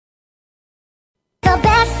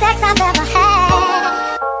I've ever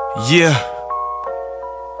had. Yeah.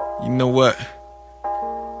 You know what?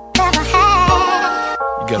 Ever had.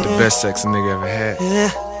 You got the best sex a nigga ever had.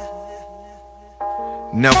 Yeah.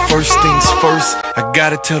 Now first things first, I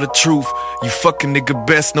gotta tell the truth. You fucking nigga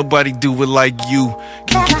best, nobody do it like you.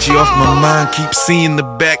 Can get you off my mind, keep seeing the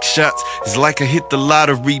back shots. It's like I hit the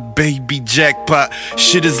lottery, baby, jackpot.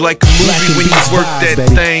 Shit is like a movie when you work that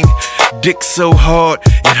thing. Dick so hard,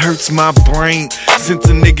 it hurts my brain. Since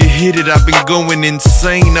a nigga hit it, I've been going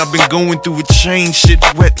insane. I've been going through a chain, shit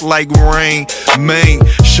wet like rain. Man,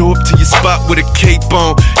 show up to your spot with a cape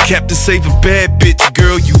on. Captain save a bad bitch,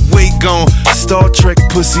 girl, you way gone. Star Trek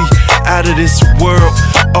pussy, out of this world,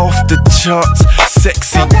 off the charts,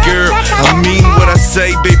 sexy girl. I mean what I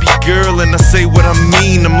say, baby girl, and I say what I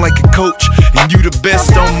mean. I'm like a coach, and you the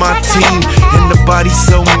best on my team. And the body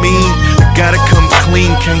so mean, I gotta come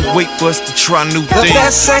clean. Can't wait for us to try new things. The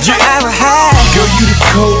best sex I ever had. Girl, you the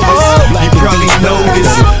coldest, you probably know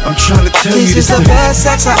this. I'm trying to tell you This is the best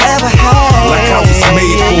sex I ever had. like I was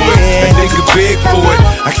made for it, a nigga beg for it.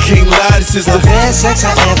 I can't lie, this is The best sex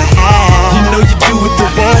I ever had. You know you do it the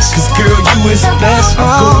best, cause girl, you is the best. I'm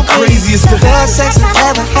going crazy, it's the best sex I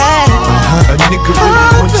ever had. A nigga really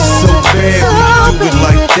wants you so bad. When you do it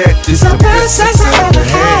like that, this the best sex I ever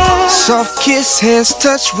had. Soft kiss, hands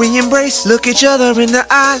touch, we embrace. Look each other in the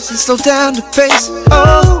eyes and slow down the pace.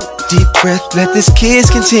 Oh, deep breath, let this kiss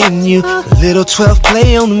continue. A little 12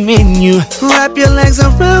 play on the menu. Wrap your legs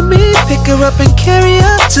around me, pick her up and carry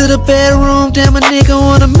her to the bedroom. Damn, a nigga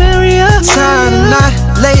wanna marry her. Tie a knot,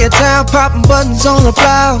 lay her down, popping buttons on her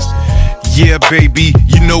blouse. Yeah, baby,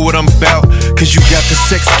 you know what I'm about. Cause you got the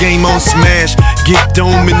sex game on smash. Get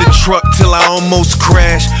dome in the truck till I almost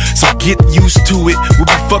crash. So get used to it, we'll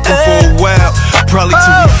be fucking for a while. Probably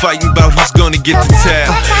till we fighting about who's gonna get the tab.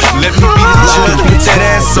 Let me be the judge, put that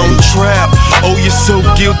ass on trap. Oh, you're so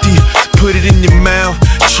guilty, put it in your mouth.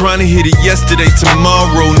 Trying to hit it yesterday,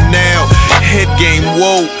 tomorrow, now. Head game,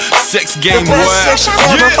 whoa, sex game, wild.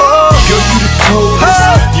 Yeah, girl, you the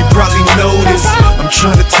coldest, you probably know this. I'm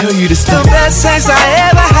trying to tell you this. The best sex I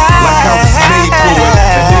ever had. Like I was made for it,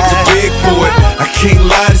 a nigga beg for it. I can't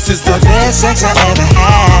lie, this is the best sex I ever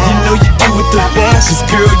had. You know you do it the best, cause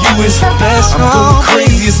girl, you is the best. I'm going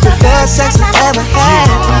crazy, it's the best sex I ever had.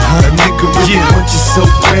 A nigga really wants you so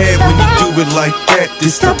bad. When you do it like that,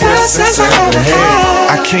 this the best sex I ever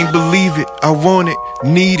had. I can't believe it, I want it,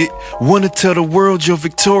 need it. Wanna tell the world you're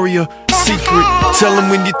Victoria Secret. Tell them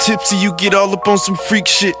when you're tipsy you get all up on some freak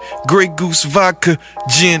shit. Grey Goose, vodka,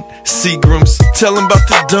 gin, Seagrams. Tell them about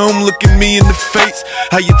the dome, look at me in the face.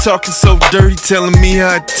 How you talking so dirty, telling me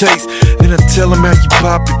how it tastes. Then I tell them how you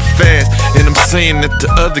pop it fast. And I'm saying that the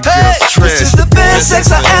other girl's trash. This is the best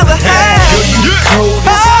sex I ever had. Girl, you the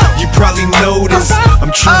coldest, you probably know this.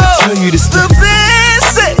 I'm trying to tell you this. The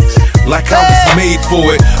best sex. Like I was made for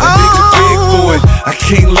it, a nigga beg for it. I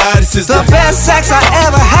can't lie, this is the best sex I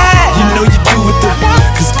ever had. You know you do it the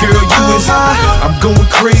cause girl, you is I'm going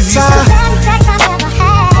crazy, it's the Best sex I've ever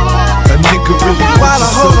had. a nigga really wants you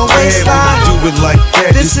so bad. When you do it like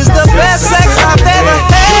that, This is the best sex I've ever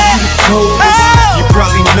had. You the coldest, you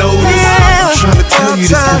probably know this. I'm trying to tell you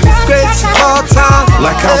this. Greatest of all time.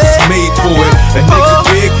 Like I was made for it, a nigga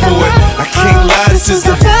beg for it. I can't lie, this is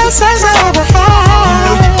the best sex I ever had. You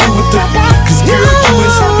know you do it the cause girl, you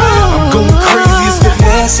is I'm going crazy, it's the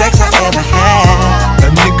best sex I ever had. A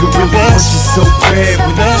nigga really wants you so bad.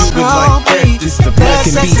 When you do it like that, this the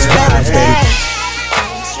best sex I ever had.